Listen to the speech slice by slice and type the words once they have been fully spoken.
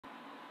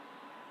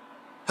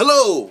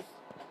Hello!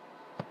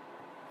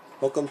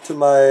 Welcome to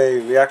my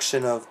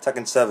reaction of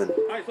Tekken 7.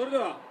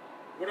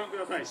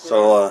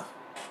 So,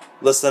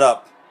 listen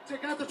up.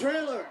 Check out the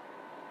trailer!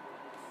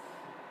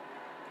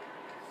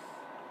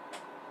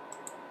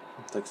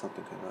 Looks like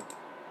something came up.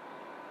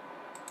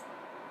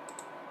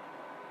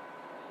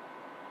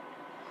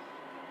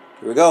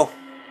 Here we go.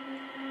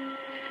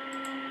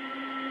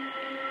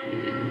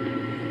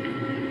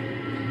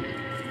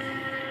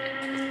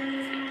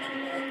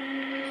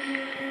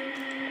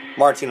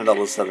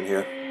 Martino007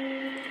 here.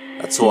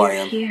 That's who I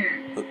am.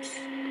 Here. Oops.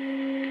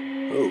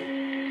 Oh.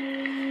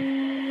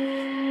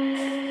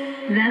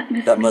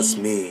 That must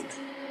mean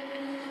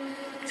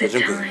the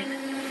time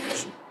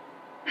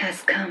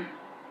has come.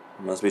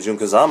 It must be Jun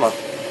Kazama.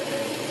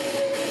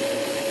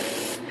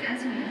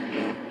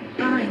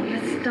 Fine,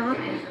 let's stop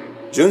him.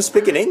 Jun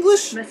speaking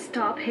English? Let's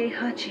stop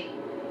Heihachi.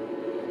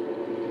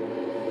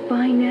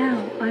 By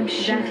now, I'm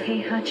sure that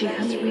Heihachi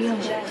has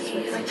realized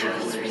what my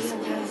powers.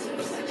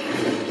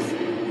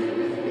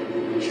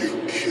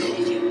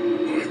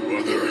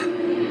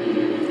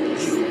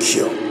 You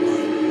killed my...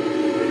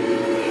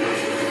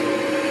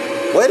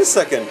 Wait a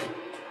second.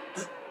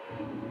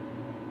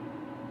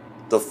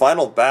 The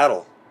final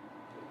battle.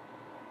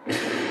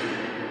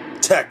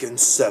 Tekken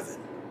 7.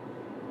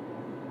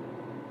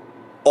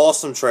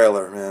 Awesome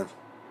trailer, man.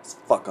 It's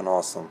fucking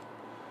awesome.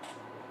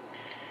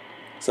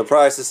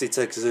 Surprised to see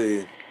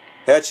Tetsuya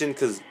Hachin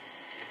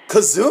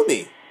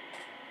Kazumi.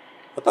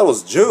 I thought it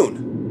was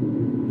June.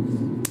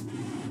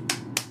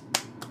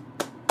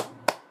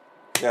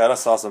 Yeah,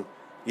 that's awesome.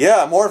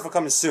 Yeah, more info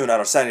coming soon at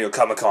our San Diego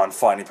Comic-Con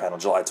Finding Panel,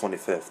 July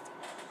 25th.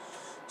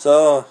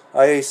 So,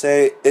 I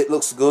say it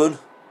looks good,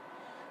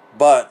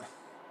 but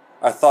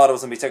I thought it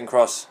was going to be Tekken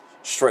Cross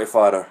Street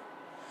Fighter.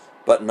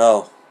 But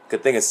no.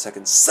 Good thing it's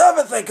Tekken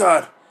 7, thank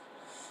God!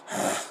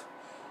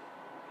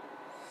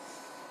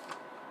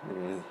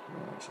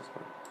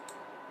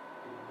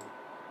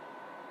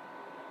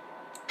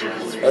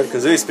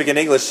 Kazooie speaking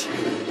English.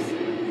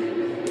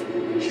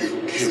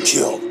 You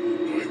killed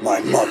my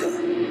mother.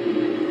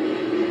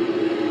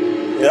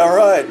 Yeah,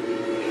 right.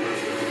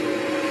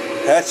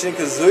 Hachi and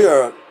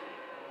Kazooie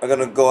are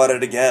gonna go at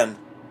it again.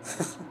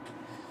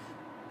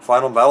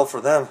 Final battle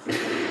for them.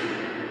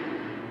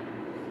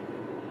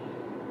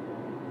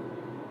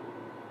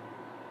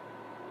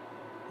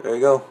 There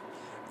you go.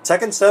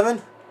 Tekken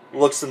 7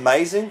 looks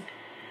amazing.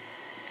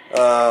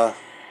 But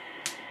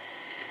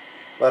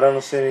I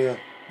don't see any.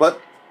 But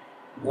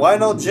why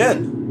no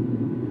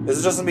Jin? Is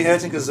it just gonna be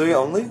Hachi and Kazooie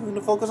only in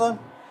the focus on?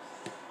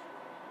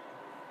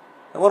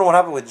 I wonder what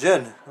happened with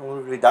Jin. I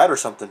wonder if he died or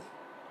something.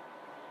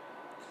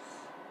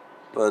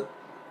 But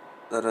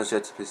that has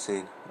yet to be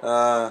seen.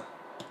 What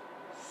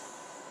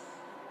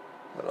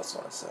else do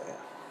I want to say?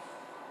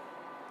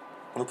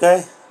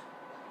 Okay.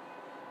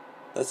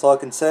 That's all I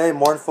can say.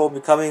 More info will be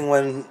coming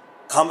when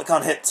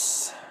Comic-Con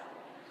hits.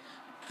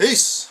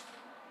 Peace!